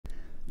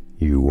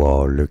You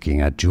are looking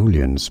at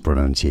Julian's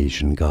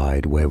pronunciation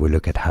guide, where we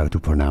look at how to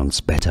pronounce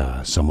better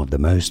some of the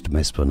most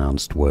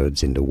mispronounced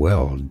words in the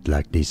world,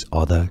 like this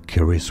other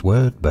curious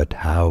word. But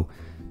how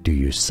do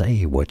you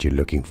say what you're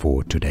looking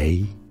for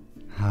today?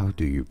 How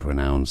do you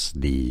pronounce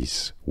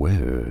these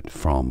words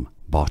from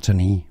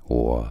botany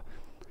or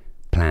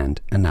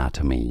plant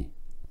anatomy?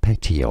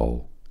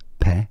 Petiole,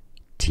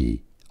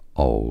 petiole,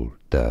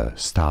 the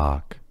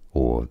stalk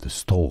or the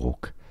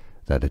stalk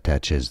that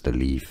attaches the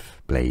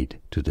leaf blade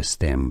to the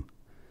stem.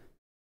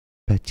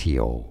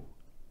 Petiole.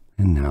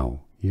 And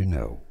now you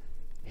know.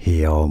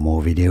 Here are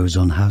more videos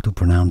on how to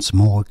pronounce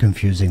more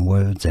confusing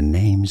words and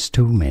names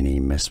too many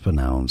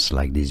mispronounced.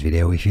 Like this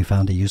video if you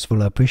found it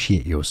useful. I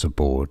appreciate your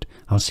support.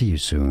 I'll see you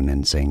soon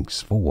and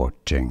thanks for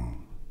watching.